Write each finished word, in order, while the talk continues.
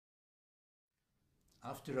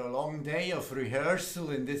after a long day of rehearsal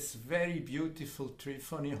in this very beautiful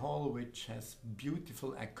Triphony hall, which has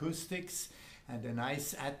beautiful acoustics and a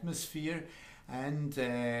nice atmosphere, and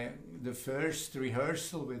the first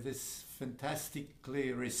rehearsal with this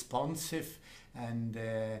fantastically responsive and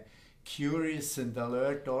curious and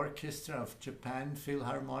alert orchestra of Japan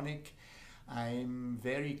Philharmonic, I'm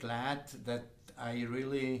very glad that I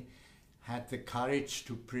really had the courage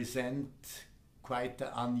to present quite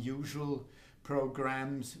the unusual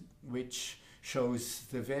programs, which shows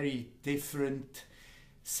the very different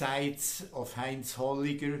sides of Heinz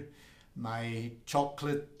HOLLIGER. My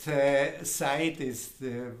chocolate side is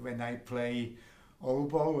when I play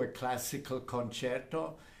oboe, a classical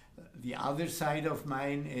concerto. The other side of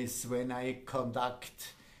mine is when I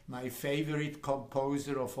conduct my favorite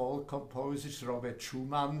composer of all composers, Robert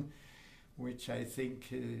Schumann, which I think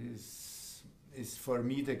is for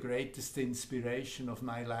me the greatest inspiration of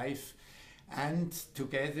my life. And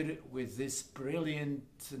together with this brilliant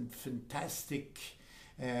and fantastic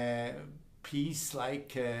piece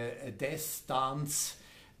like a death dance,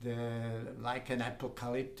 like an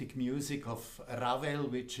apocalyptic music of Ravel,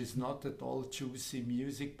 which is not at all juicy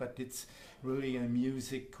music, but it's really a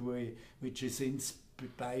music which is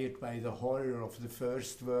inspired by the horror of the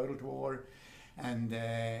First World War. And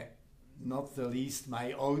not the least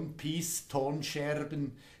my own piece,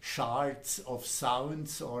 Tonscherben, shards of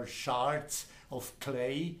sounds or shards of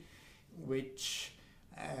clay, which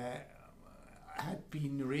had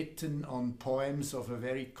been written on poems of a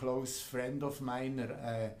very close friend of mine,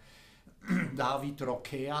 David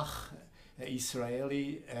Rokeach, an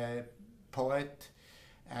Israeli poet,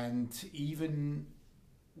 and even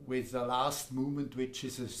with the last movement, which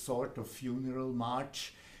is a sort of funeral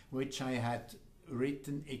march, which I had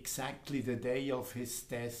written exactly the day of his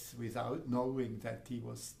death without knowing that he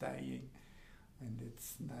was dying. And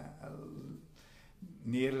it's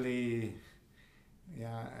nearly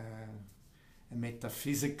a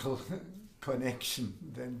metaphysical connection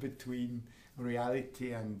then between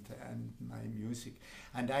reality and my music.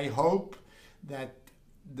 And I hope that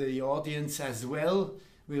the audience as well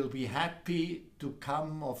will be happy to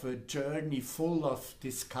come of a journey full of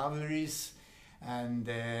discoveries, and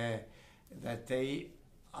that they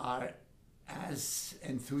are as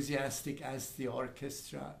enthusiastic as the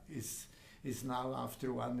orchestra is now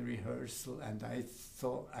after one rehearsal. And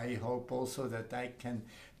I hope also that I can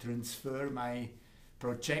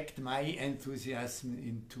project my enthusiasm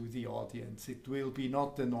into the audience. It will be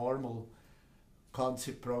not the normal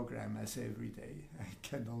concert program as every day, I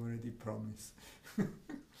can already promise.